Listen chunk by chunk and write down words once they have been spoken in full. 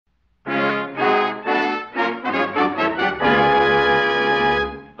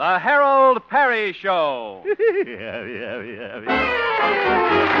Peary Show. Yeah.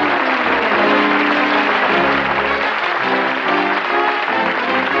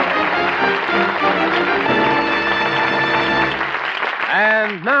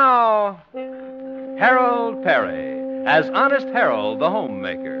 And now, Harold Peary as Honest Harold the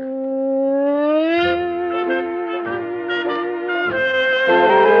Homemaker.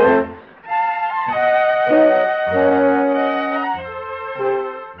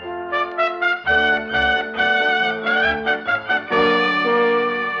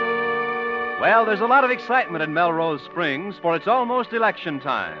 Well, there's a lot of excitement in Melrose Springs, for it's almost election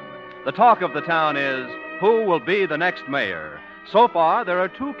time. The talk of the town is, who will be the next mayor? So far, there are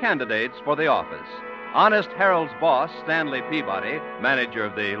two candidates for the office. Honest Harold's boss, Stanley Peabody, manager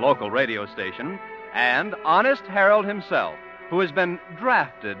of the local radio station, and Honest Harold himself, who has been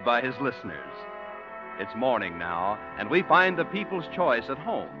drafted by his listeners. It's morning now, and we find the people's choice at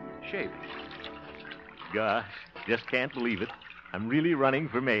home, shaving. Gosh, just can't believe it. I'm really running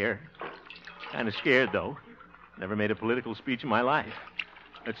for mayor. Kind of scared, though. Never made a political speech in my life.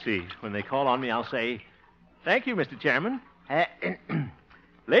 Let's see. When they call on me, I'll say, "Thank you, Mr. Chairman.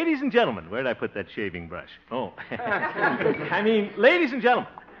 Ladies and gentlemen," where did I put that shaving brush? Oh. Ladies and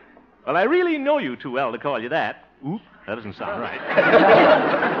gentlemen. Well, I really know you too well to call you that. Oop, that doesn't sound right.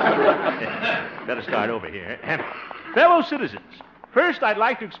 Better start over here. Fellow citizens, first I'd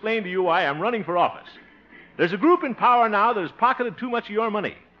like to explain to you why I'm running for office. There's a group in power now that has pocketed too much of your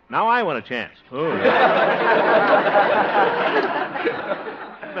money. Now I want a chance. Oh. I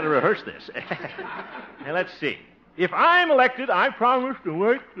better rehearse this. Now, let's see. If I'm elected, I promise to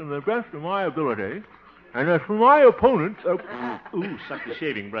work to the best of my ability. And as for my opponents... suck the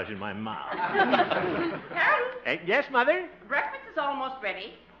shaving brush in my mouth. Harold? Yes, Mother? Breakfast is almost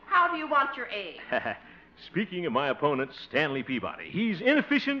ready. How do you want your eggs? Speaking of my opponent, Stanley Peabody, he's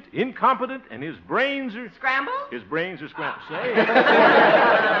inefficient, incompetent, and his brains are... Scrambled? His brains are scrambled. Say.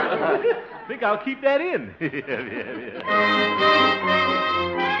 I think I'll keep that in.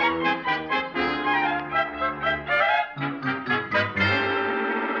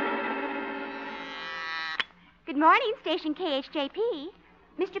 Good morning, Station KHJP.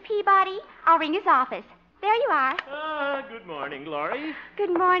 Mr. Peabody, I'll ring his office. There you are. Good morning, Glory.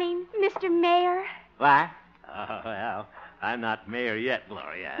 Good morning, Mr. Mayor. What? Oh, well, I'm not mayor yet,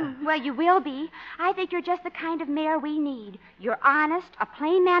 Gloria. Well, you will be. I think you're just the kind of mayor we need. You're honest, a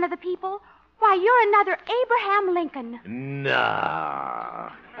plain man of the people. Why, you're another Abraham Lincoln.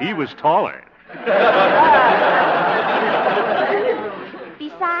 No. He was taller.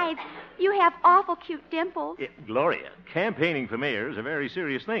 Besides, you have awful cute dimples. Gloria, campaigning for mayor is a very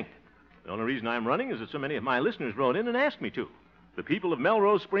serious thing. The only reason I'm running is that so many of my listeners wrote in and asked me to. The people of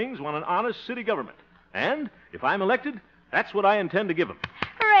Melrose Springs want an honest city government. And if I'm elected, that's what I intend to give them.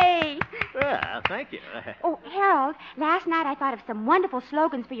 Hooray! Yeah, thank you. Oh, Harold, last night I thought of some wonderful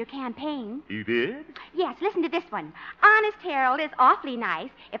slogans for your campaign. You did? Yes, listen to this one. Honest Harold is awfully nice.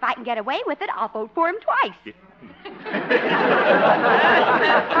 If I can get away with it, I'll vote for him twice.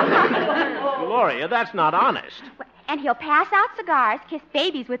 Gloria, that's not honest. And he'll pass out cigars, kiss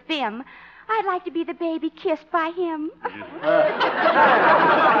babies with vim. I'd like to be the baby kissed by him. Oh,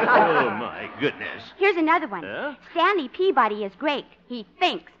 my goodness. Here's another one. Stanley Peabody is great. He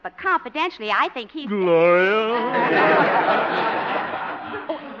thinks, but confidentially, I think he's... Gloria.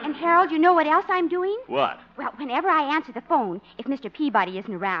 Oh, and Harold, you know what else I'm doing? What? Well, whenever I answer the phone, if Mr. Peabody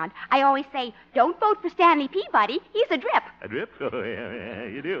isn't around, I always say, don't vote for Stanley Peabody. He's a drip. A drip? Oh, yeah,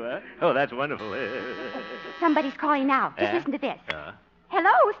 you do, huh? Oh, that's wonderful. Somebody's calling now. Just listen to this.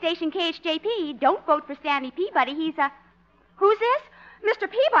 Hello, Station KHJP. Don't vote for Stanley Peabody. He's a... Who's this? Mr.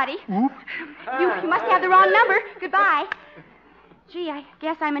 Peabody. You must have the wrong number. Goodbye. Gee, I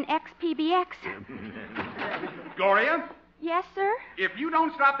guess I'm an ex-PBX. Gloria? Yes, sir? If you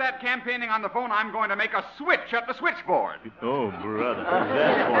don't stop that campaigning on the phone, I'm going to make a switch at the switchboard. Oh, brother.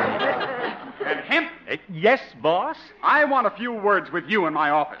 That's wonderful. And Hemp? Yes, boss? I want a few words with you in my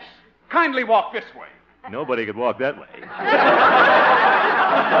office. Kindly walk this way. Nobody could walk that way.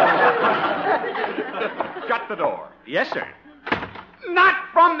 Shut the door. Yes, sir. Not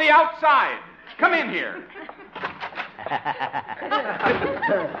from the outside. Come in here.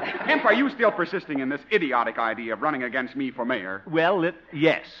 Hemp, are you still persisting in this idiotic idea of running against me for mayor? Well,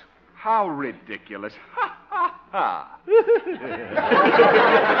 yes. How ridiculous. Ha, ha, ha.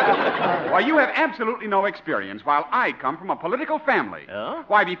 Why, you have absolutely no experience, while I come from a political family. Oh?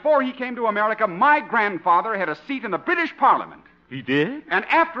 Why, before he came to America, my grandfather had a seat in the British Parliament. He did? And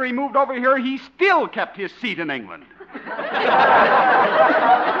after he moved over here, he still kept his seat in England.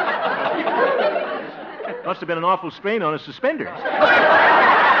 Must have been an awful strain on his suspenders.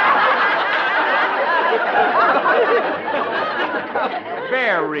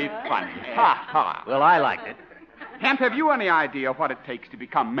 Very funny. Ha, ha. Well, I liked it. Hemp, have you any idea what it takes to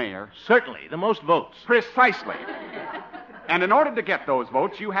become mayor? Certainly, the most votes. Precisely. And in order to get those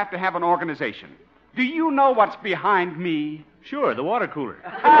votes, you have to have an organization. Do you know what's behind me? Sure, the water cooler.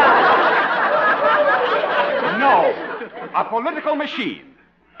 No. A political machine.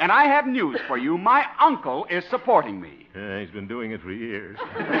 And I have news for you. My uncle is supporting me. Yeah, he's been doing it for years.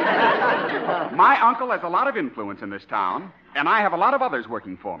 My uncle has a lot of influence in this town, and I have a lot of others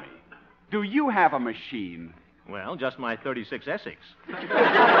working for me. Do you have a machine? Well, just my 36 Essex.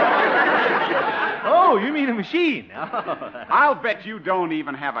 Oh, you mean a machine? I'll bet you don't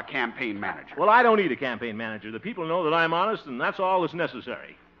even have a campaign manager. Well, I don't need a campaign manager. The people know that I'm honest, and that's all that's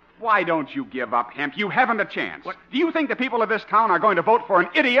necessary. Why don't you give up, Hemp? You haven't a chance. What? Do you think the people of this town are going to vote for an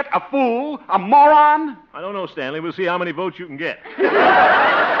idiot, a fool, a moron? I don't know, Stanley. We'll see how many votes you can get.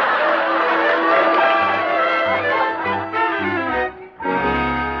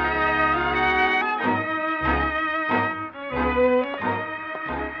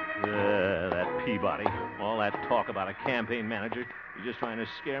 That Peabody. All that talk about a campaign manager. You're just trying to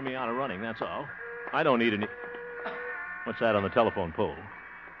scare me out of running, that's all. I don't need any... What's that on the telephone pole?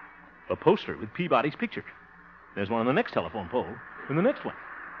 A poster with Peabody's picture. There's one on the next telephone pole, and the next one.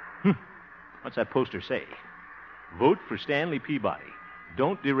 What's that poster say? Vote for Stanley Peabody.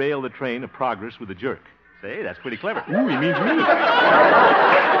 Don't derail the train of progress with a jerk. Say, that's pretty clever. Ooh, he means me.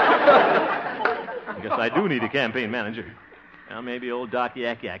 I guess I do need a campaign manager. Well, maybe old Doc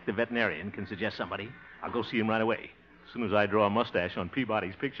Yak Yak, the veterinarian, can suggest somebody. I'll go see him right away, as soon as I draw a mustache on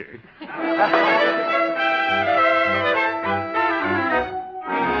Peabody's picture.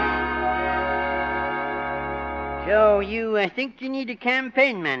 So you think you need a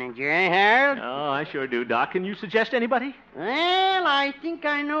campaign manager, eh, Harold? Oh, I sure do, Doc. Can you suggest anybody? Well, I think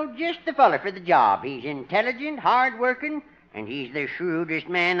I know just the fella for the job. He's intelligent, hard-working, and he's the shrewdest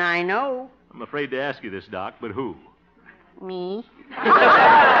man I know. I'm afraid to ask you this, Doc, but who? Me?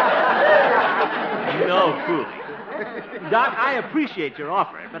 No fooling. Doc, I appreciate your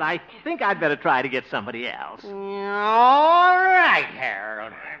offer, but I think I'd better try to get somebody else. All right,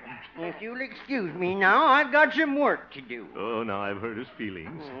 Harold. If you'll excuse me now, I've got some work to do. Oh, now I've hurt his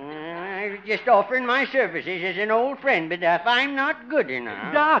feelings. I was just offering my services as an old friend, but if I'm not good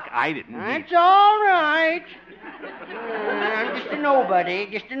enough... Doc, I didn't mean... That's all right. I'm just a nobody,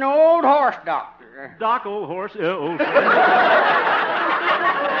 just an old horse doctor. Doc, old horse, old friend.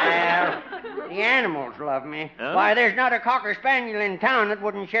 Well, the animals love me. Huh? Why, there's not a cocker spaniel in town that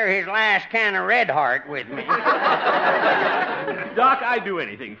wouldn't share his last can of Red Heart with me. Doc, I'd do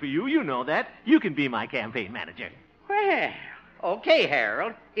anything for you. You know that. You can be my campaign manager. Well, okay,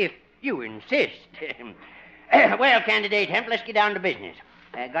 Harold, if you insist. Well, candidate Hemp, let's get down to business.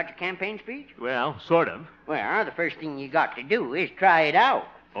 Got your campaign speech? Well, sort of. Well, the first thing you got to do is try it out.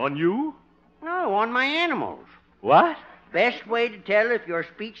 On you? No, on my animals. What? Best way to tell if your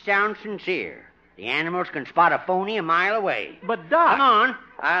speech sounds sincere. The animals can spot a phony a mile away. But, Doc... Come on.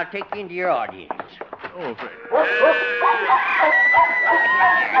 I'll take you into your audience. Oh, Fred.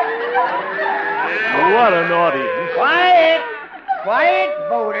 What an audience. Quiet. Quiet,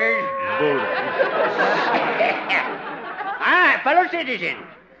 voters. Voters. All right, fellow citizens.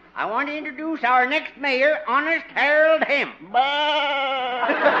 I want to introduce our next mayor, Honest Harold Hemp.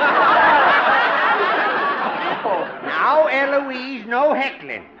 Now, Eloise, no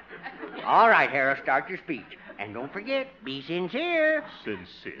heckling. All right, Harold, start your speech. And don't forget, be sincere.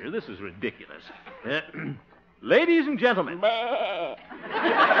 Sincere? This is ridiculous. Ladies and gentlemen.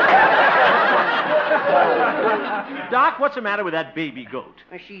 Doc, what's the matter with that baby goat?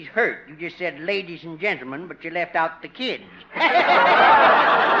 Well, she's hurt. You just said ladies and gentlemen, but you left out the kids.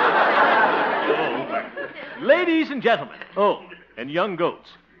 Ladies and gentlemen. Oh, and young goats.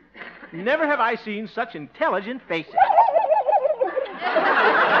 Never have I seen such intelligent faces.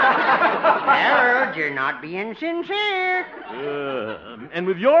 Harold, you're not being sincere. And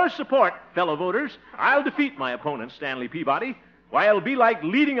with your support, fellow voters, I'll defeat my opponent, Stanley Peabody. Why, it'll be like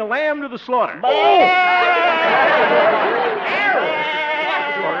leading a lamb to the slaughter. Harold!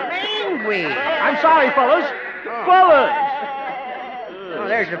 You're angry. I'm sorry, fellas. Fellas! Oh,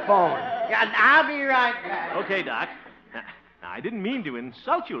 there's the phone. Yeah, I'll be right back. Okay, Doc. Now, I didn't mean to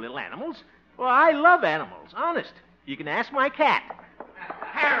insult you, little animals. Well, I love animals, honest. You can ask my cat.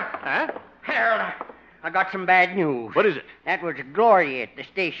 Harold! Huh? Harold, I got some bad news. What is it? That was Gloria at the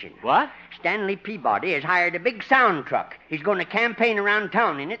station. What? Stanley Peabody has hired a big sound truck. He's going to campaign around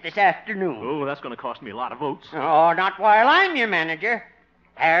town in it this afternoon. Oh, that's going to cost me a lot of votes. Oh, not while I'm your manager.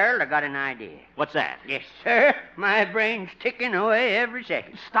 Harold, I got an idea. What's that? Yes, sir. My brain's ticking away every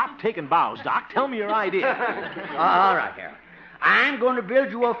second. Stop taking bows, Doc. Tell me your idea. All right, Harold. I'm going to build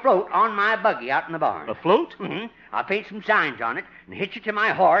you a float on my buggy out in the barn. A float? Mm-hmm. I'll paint some signs on it and hitch it to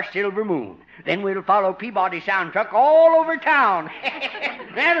my horse, Silver Moon. Then we'll follow Peabody Sound Truck all over town.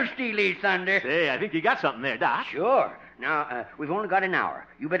 That'll steal his thunder. Say, I think you got something there, Doc. Sure. Now, we've only got an hour.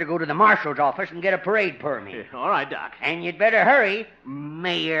 You better go to the marshal's office and get a parade permit. All right, Doc. And you'd better hurry,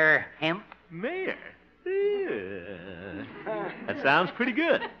 Mayor Hemp. Mayor? Yeah. That sounds pretty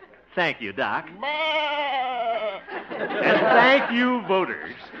good. Thank you, Doc. And thank you,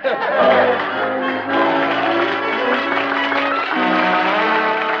 voters.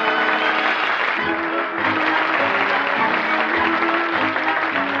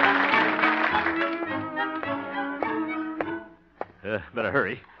 Better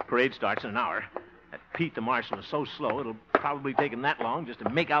hurry. Parade starts in an hour. That Pete the Marshal is so slow, it'll probably take him that long just to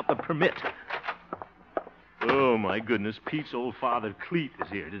make out the permit. Oh, my goodness. Pete's old father, Cleet, is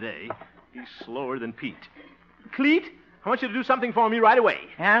here today. He's slower than Pete. Cleet, I want you to do something for me right away.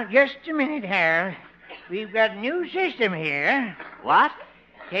 Now, just a minute, Harold. We've got a new system here. What?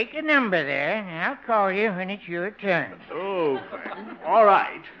 Take a number there, and I'll call you when it's your turn. Oh, all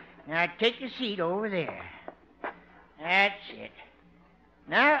right. Now, take a seat over there. That's it.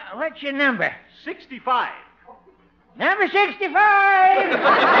 Now, what's your number? 65. Number 65!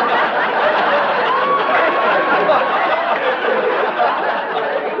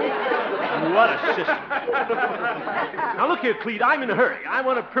 What a system. Now, look here, Cleet. I'm in a hurry. I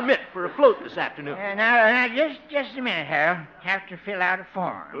want a permit for a float this afternoon. Now, just a minute, Harold. Have to fill out a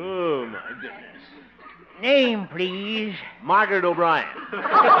form. Oh, my goodness. Name, please. Margaret O'Brien.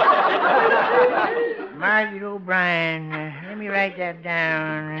 Margaret O'Brien. Let me write that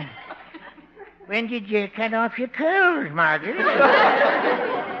down. When did you cut off your curls, Margaret?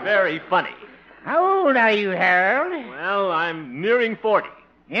 Very funny. How old are you, Harold? Well, I'm nearing 40.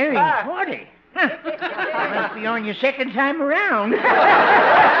 Nearing 40. Huh. Must be on your second time around.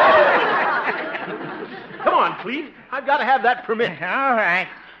 Come on, Cleet. I've got to have that permit. All right.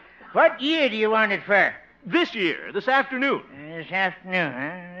 What year do you want it for? This year, this afternoon. This afternoon,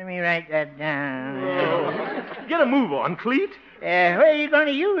 huh? Let me write that down. Get a move on, Cleet. Where are you going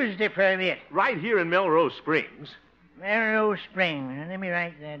to use the permit? Right here in Melrose Springs. Melrose Springs. Let me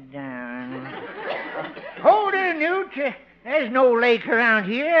write that down. Hold it, Newt. There's no lake around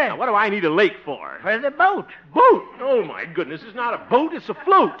here. Now, what do I need a lake for? For the boat. Boat? Oh, my goodness. It's not a boat. It's a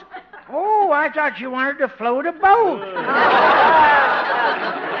float. Oh, I thought you wanted to float a boat.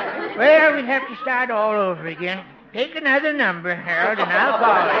 Well, we'd have to start all over again. Take another number, Harold, and I'll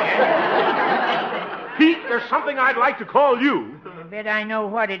call you. Pete, there's something I'd like to call you. I bet I know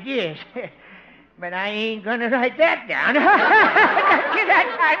what it is. But I ain't going to write that down. Get that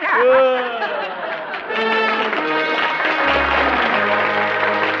time now.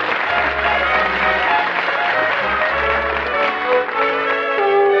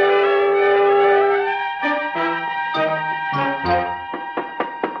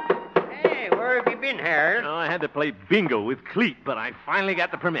 Harold. Oh, I had to play bingo with Cleet, but I finally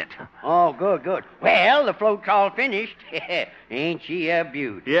got the permit. Oh, good, good. Well, the float's all finished. Ain't she a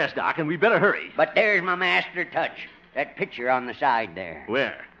beaut? Yes, Doc, and we better hurry. But there's my master touch. That picture on the side there.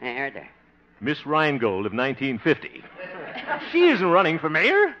 Where? There. Miss Rheingold of 1950. She isn't running for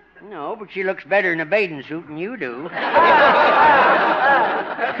mayor. No, but she looks better in a bathing suit than you do.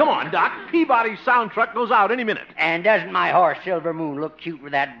 Come on, Doc. Peabody's sound truck goes out any minute. And doesn't my horse, Silver Moon, look cute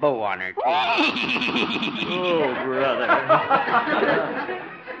with that bow on her tail? Oh, brother.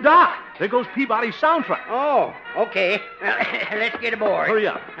 Doc, there goes Peabody's sound truck. Oh, okay. Well, let's get aboard. Hurry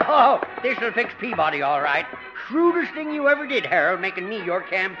up. Oh, this'll fix Peabody, all right. Shrewdest thing you ever did, Harold, making me your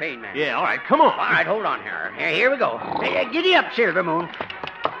campaign man. Yeah, all right, come on. All right, hold on, Harold. Here we go. Giddy up, Silver Moon.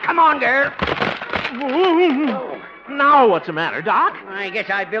 Come on, girl. Oh. Now what's the matter, Doc? I guess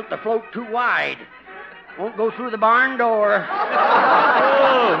I built the float too wide. Won't go through the barn door.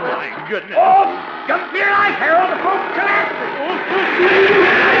 Oh, my goodness. Oh, jump for your life, Harold. The float's collapsing.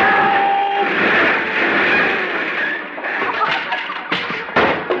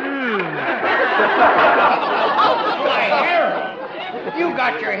 Why, Harold, you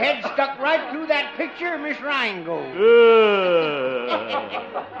got your head stuck right through that picture of Miss Rheingold.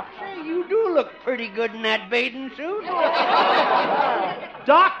 Say, you do look pretty good in that bathing suit.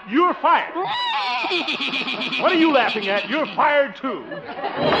 Doc, you're fired. What are you laughing at? You're fired, too.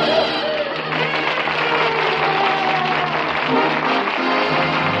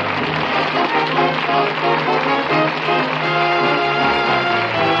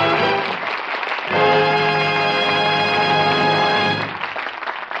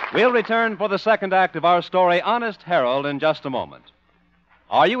 We'll return for the second act of our story, Honest Harold, in just a moment.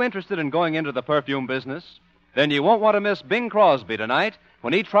 Are you interested in going into the perfume business? Then you won't want to miss Bing Crosby tonight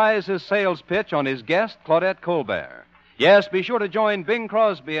when he tries his sales pitch on his guest, Claudette Colbert. Yes, be sure to join Bing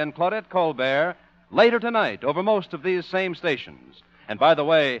Crosby and Claudette Colbert later tonight over most of these same stations. And by the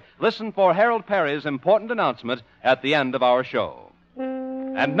way, listen for Harold Peary's important announcement at the end of our show.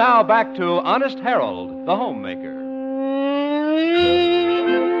 And now back to Honest Harold, the homemaker.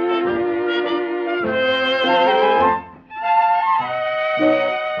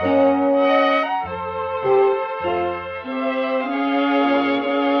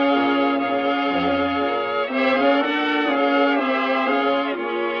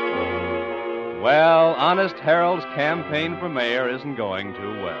 Well, Honest Harold's campaign for mayor isn't going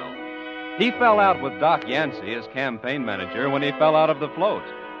too well. He fell out with Doc Yancey, his campaign manager, when he fell out of the float.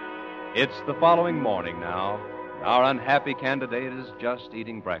 It's the following morning now. Our unhappy candidate is just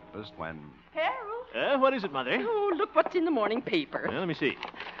eating breakfast when... Harold? What is it, Mother? Oh, look what's in the morning paper. Well, let me see.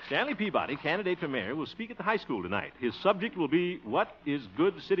 Stanley Peabody, candidate for mayor, will speak at the high school tonight. His subject will be, what is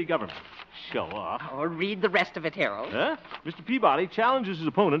good city government? Show off. Oh, read the rest of it, Harold. Mr. Peabody challenges his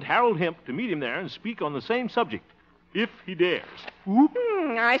opponent, Harold Hemp, to meet him there and speak on the same subject, if he dares.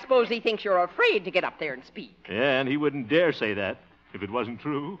 I suppose he thinks you're afraid to get up there and speak. Yeah, and he wouldn't dare say that if it wasn't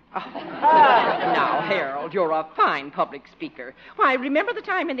true. Now, Harold, you're a fine public speaker. Why, remember the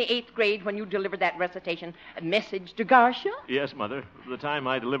time in the 8th grade when you delivered that recitation, A Message to Garcia? Yes, Mother. The time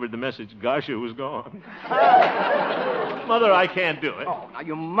I delivered the message, Garcia was gone. Mother, I can't do it. Oh, now,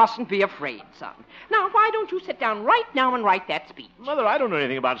 you mustn't be afraid, son. Now, why don't you sit down right now and write that speech? Mother, I don't know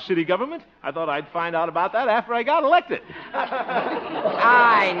anything about city government. I thought I'd find out about that after I got elected.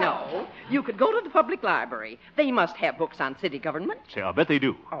 I know. You could go to the public library. They must have books on city government. Say, I'll bet they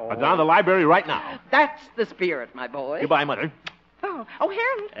do. I'm down to the library right now. That's the spirit, my boy. Goodbye, Mother. Oh,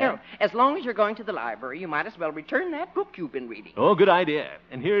 Harold, as long as you're going to the library, you might as well return that book you've been reading. Oh, good idea.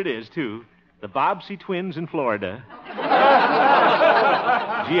 And here it is, too. The Bobbsey Twins in Florida.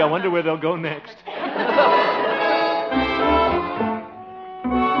 Gee, I wonder where they'll go next.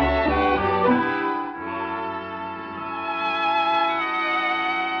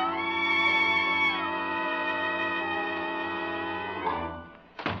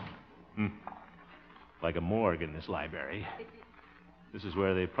 Like a morgue in this library. This is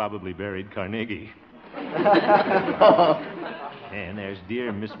where they probably buried Carnegie. And there's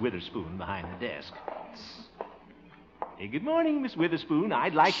dear Miss Witherspoon behind the desk. Hey, good morning, Miss Witherspoon.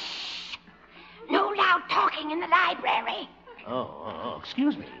 I'd like... No loud talking in the library. Oh,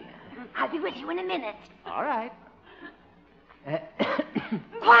 excuse me. I'll be with you in a minute. All right.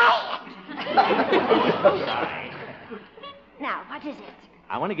 Quiet! Sorry. Now, what is it?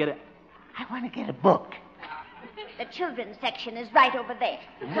 I want to get a book. The children's section is right over there.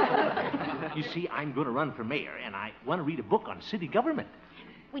 You see, I'm going to run for mayor, and I want to read a book on city government.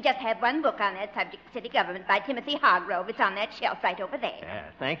 We just have one book on that subject, City Government, by Timothy Hargrove. It's on that shelf right over there.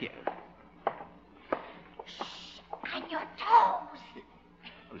 Yeah, thank you. Shh, on your toes.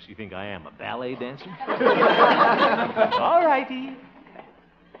 Oh, does she think I am a ballet dancer? All righty.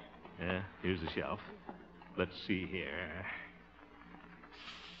 Yeah, here's the shelf. Let's see here.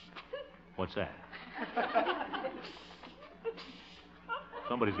 What's that?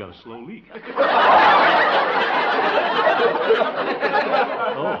 Somebody's got a slow leak.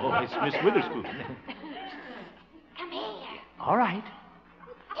 Oh, it's Miss Witherspoon. Come here. All right.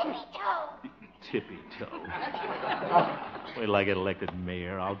 Tippy toe. Tippy toe. Wait till I get elected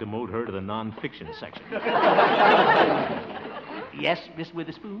mayor. I'll demote her to the non-fiction section. Yes, Miss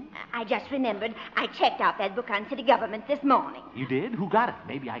Witherspoon? I just remembered I checked out that book on city government this morning. You did? Who got it?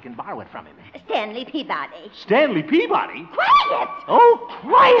 Maybe I can borrow it from him. Stanley Peabody. Stanley Peabody? Quiet! Oh,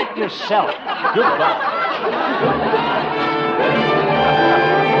 quiet yourself. Goodbye.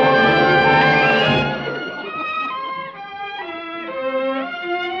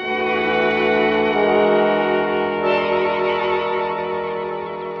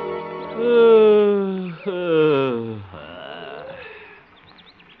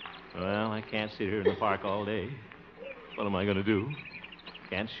 Well, I can't sit here in the park all day. What am I going to do?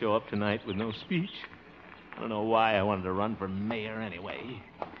 Can't show up tonight with no speech. I don't know why I wanted to run for mayor anyway.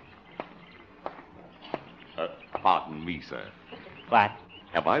 Pardon me, sir. What?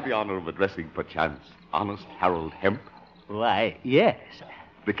 Have I the honor of addressing, perchance, honest Harold Hemp, Why, yes.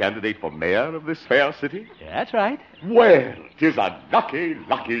 the candidate for mayor of this fair city? Yeah, that's right. Well, 'tis a lucky,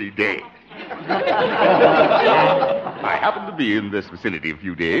 lucky day. I happened to be in this vicinity a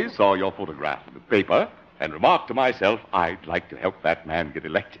few days, saw your photograph in the paper, and remarked to myself, I'd like to help that man get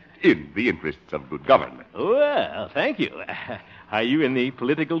elected. in the interests of good government. Well, thank you. Are you in the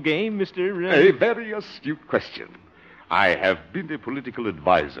political game, Mr. A very astute question. I have been a political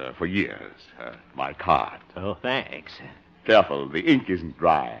advisor for years. My card. Oh, thanks. Careful, the ink isn't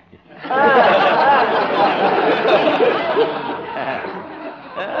dry.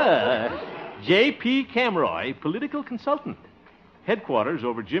 J.P. Camroy, political consultant. Headquarters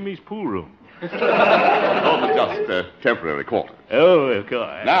over Jimmy's pool room. Just temporary quarters. Oh, of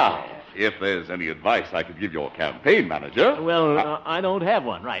course. Now, if there's any advice I could give your campaign manager... Well, I don't have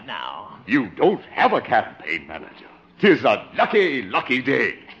one right now. You don't have a campaign manager. 'Tis a lucky, lucky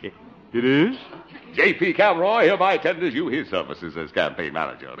day. It is? J.P. Camroy hereby tenders you his services as campaign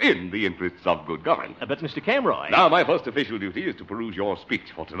manager in the interests of good government. But, Mr. Camroy... Now, my first official duty is to peruse your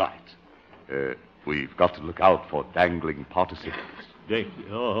speech for tonight. We've got to look out for dangling participles.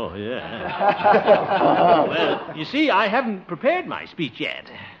 Oh, yeah. Well, you see, I haven't prepared my speech yet.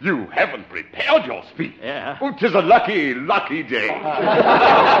 You haven't prepared your speech? Yeah. Oh, 'tis a lucky, lucky day. By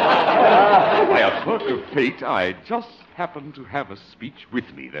a quirk of fate, I just happen to have a speech with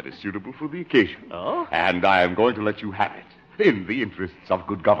me that is suitable for the occasion. Oh? And I am going to let you have it in the interests of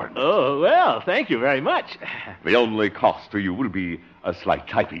good government. Oh, well, thank you very much. The only cost to you will be a slight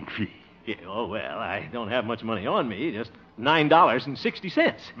typing fee. Yeah, oh, well, I don't have much money on me, just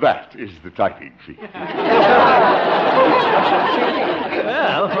 $9.60. That is the typing fee.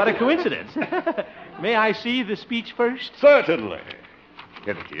 Well, what a coincidence. May I see the speech first? Certainly.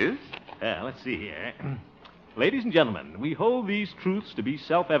 Here it is. Let's see here. Ladies and gentlemen, we hold these truths to be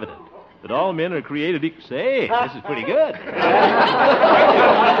self-evident, that all men are created equal. Say, this is pretty good. Where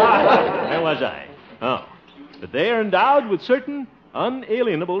was I? Oh. That they are endowed with certain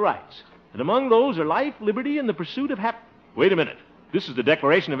unalienable rights. And among those are life, liberty, and the pursuit of happiness. Wait a minute. This is the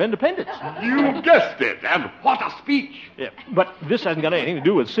Declaration of Independence. You guessed it, and what a speech. Yeah, but this hasn't got anything to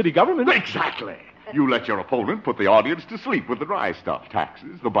do with city government. Exactly. You let your opponent put the audience to sleep with the dry stuff,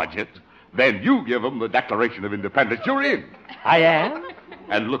 taxes, the budget. Then you give them the Declaration of Independence. You're in. I am?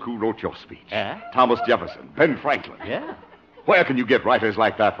 And look who wrote your speech. Thomas Jefferson, Ben Franklin. Yeah. Where can you get writers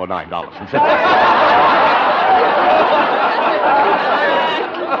like that for $9.60?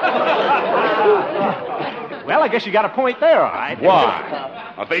 Well, I guess you got a point there, all right.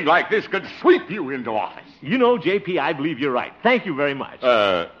 Why? A thing like this could sweep you into office. You know, J.P., I believe you're right. Thank you very much.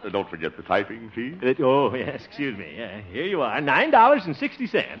 Don't forget the typing fee. Oh, yes, excuse me. Here you are,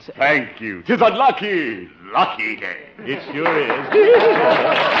 $9.60. Thank you. 'Tis a lucky, lucky day. It sure is.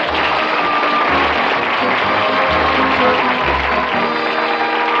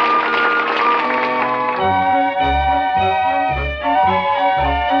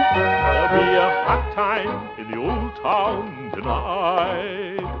 In the old town tonight.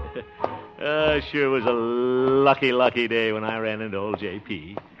 Sure was a lucky, lucky day when I ran into old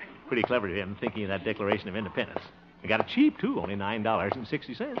J.P. Pretty clever of him thinking of that Declaration of Independence. I got it cheap, too, only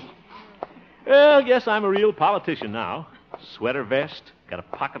 $9.60. Well, guess I'm a real politician now. Sweater vest, got a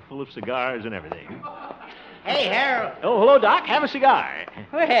pocket full of cigars and everything. Hey, Harold. Oh, hello, Doc. Have a cigar.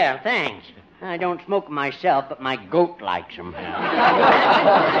 Well, thanks. I don't smoke 'em myself, but my goat likes 'em.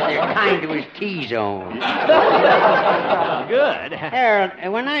 They're kind to his T-zone. Good. Harold,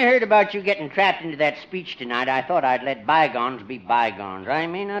 when I heard about you getting trapped into that speech tonight, I thought I'd let bygones be bygones. I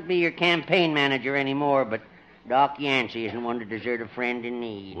may not be your campaign manager anymore, but Doc Yancey isn't one to desert a friend in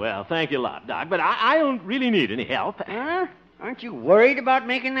need. Well, thank you a lot, Doc, but I don't really need any help. Huh? Aren't you worried about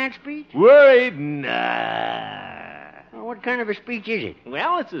making that speech? Worried? Nah. Well, what kind of a speech is it?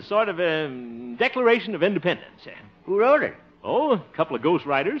 Well, it's a sort of a Declaration of Independence. Who wrote it? Oh, a couple of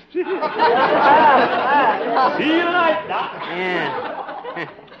ghostwriters. See you tonight, Doc. Yeah.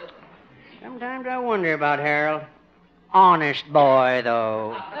 Sometimes I wonder about Harold. Honest boy,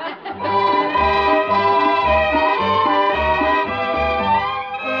 though.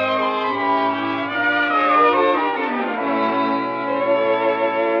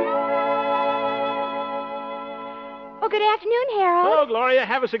 Good afternoon, Harold. Hello, Gloria.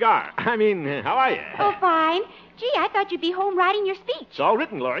 Have a cigar. How are you? Oh, fine. Gee, I thought you'd be home writing your speech. It's all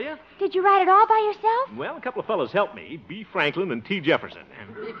written, Gloria. Did you write it all by yourself? Well, a couple of fellows helped me. B. Franklin and T. Jefferson.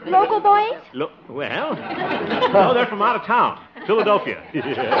 Local boys? Well, no, they're from out of town. Philadelphia.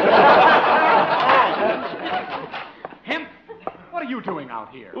 Hemp, what are you doing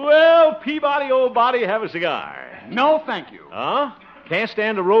out here? Well, Peabody, old body, have a cigar. No, thank you. Huh? Can't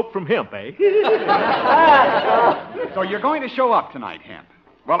stand a rope from hemp, eh? So you're going to show up tonight, Hemp.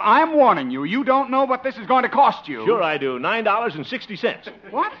 Well, I'm warning you. You don't know what this is going to cost you. Sure I do. $9.60.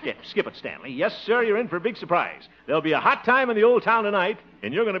 What? Yeah, skip it, Stanley. Yes, sir, you're in for a big surprise. There'll be a hot time in the old town tonight,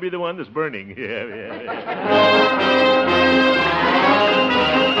 and you're going to be the one that's burning. Yeah.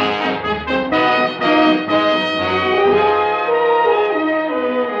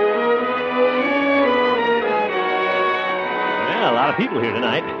 Well, a lot of people here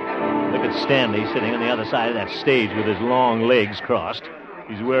tonight. Look at Stanley sitting on the other side of that stage with his long legs crossed.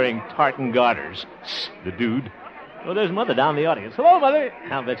 He's wearing tartan garters. The dude. Oh, there's Mother down in the audience. Hello, Mother.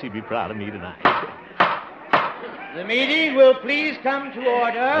 I'll bet she'd be proud of me tonight. The meeting will please come to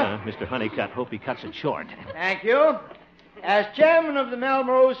order. Mr. Honeycutt, hope he cuts it short. Thank you. As chairman of the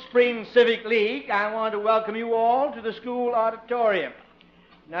Melrose Springs Civic League, I want to welcome you all to the school auditorium.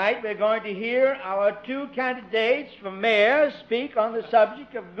 Tonight we're going to hear our two candidates for mayor speak on the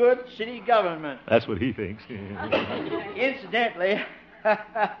subject of good city government. That's what he thinks. Incidentally,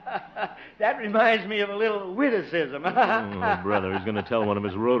 that reminds me of a little witticism. Oh, brother, he's going to tell one of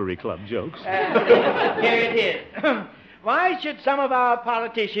his Rotary Club jokes. Here it is. Why should some of our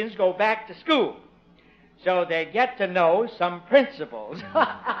politicians go back to school? So they get to know some principles.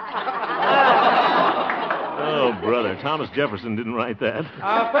 Oh, brother, Thomas Jefferson didn't write that.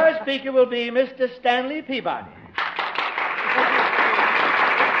 Our first speaker will be Mr. Stanley Peabody.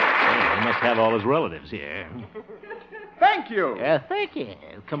 He must have all his relatives here. Thank you. Thank you.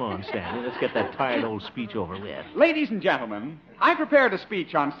 Come on, Stanley. Let's get that tired old speech over with. Ladies and gentlemen, I prepared a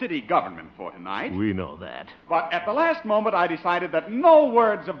speech on city government for tonight. We know that. But at the last moment, I decided that no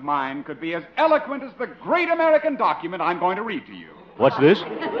words of mine could be as eloquent as the great American document I'm going to read to you. What's this?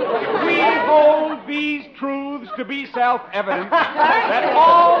 We hold these truths to be self-evident that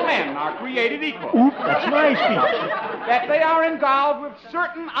all men are created equal. Oop, that's my speech. That they are endowed with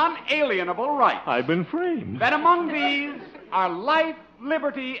certain unalienable rights. I've been framed. That among these are life,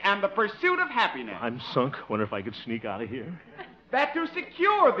 liberty, and the pursuit of happiness. I'm sunk. Wonder if I could sneak out of here. That to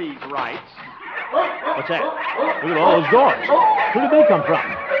secure these rights... What's that? Look at all those doors. Where did they come from?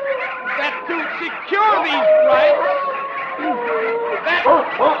 That to secure these rights... That to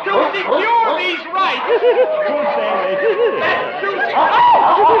secure these rights... That to secure...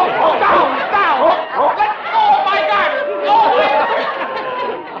 Down! Let go of my garter!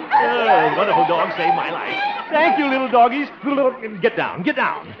 Wonderful dog saved my life. Thank you, little doggies. Get down.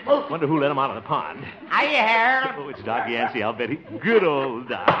 Wonder who let him out of the pond. Hiya, Harold. Oh, it's Doc Yancey, I'll bet he... Good old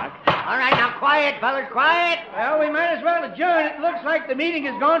Doc. All right, now quiet, fellas, quiet. Well, we might as well adjourn. It looks like the meeting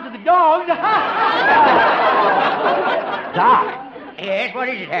has gone to the dogs. Doc. Yes, what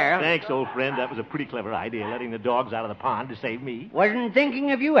is it, Harold? Thanks, old friend. That was a pretty clever idea, letting the dogs out of the pond to save me. Wasn't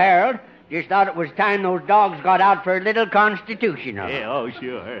thinking of you, Harold. Just thought it was time those dogs got out for a little constitutional. Yeah, oh,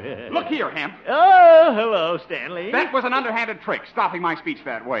 sure. Look here, Hemp. Oh, hello, Stanley. That was an underhanded trick, stopping my speech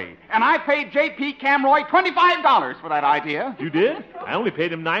that way. And I paid J.P. Camroy $25 for that idea. You did? I only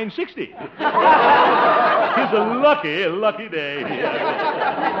paid him $9.60. It's a lucky day.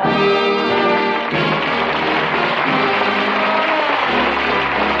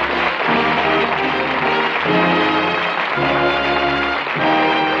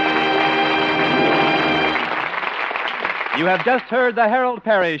 You have just heard the Harold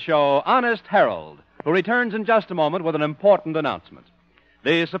Peary Show, Honest Harold, who returns in just a moment with an important announcement.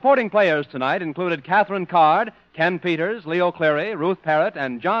 The supporting players tonight included Catherine Card, Ken Peters, Leo Cleary, Ruth Parrott,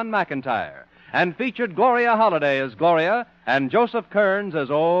 and John McIntyre, and featured Gloria Holliday as Gloria and Joseph Kearns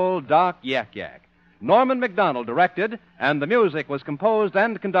as old Doc Yak Yak. Norman McDonald directed, and the music was composed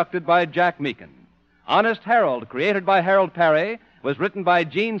and conducted by Jack Meakin. Honest Harold, created by Harold Peary, was written by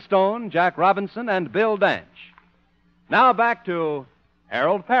Gene Stone, Jack Robinson, and Bill Danch. Now back to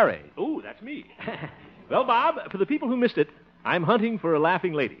Harold Peary. Oh, that's me. Well, Bob, for the people who missed it, I'm hunting for a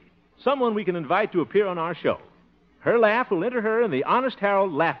laughing lady, someone we can invite to appear on our show. Her laugh will enter her in the Honest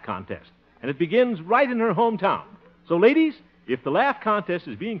Harold Laugh Contest, and it begins right in her hometown. So, ladies, if the Laugh Contest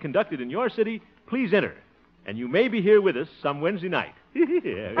is being conducted in your city, please enter. And you may be here with us some Wednesday night.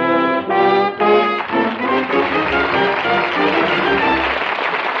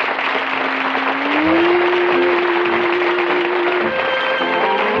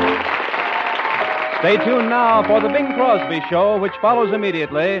 Stay tuned now for the Bing Crosby Show, which follows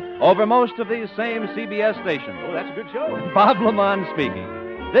immediately over most of these same CBS stations. Oh, that's a good show. Bob Lamont speaking.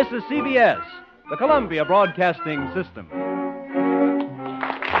 This is CBS, the Columbia Broadcasting System.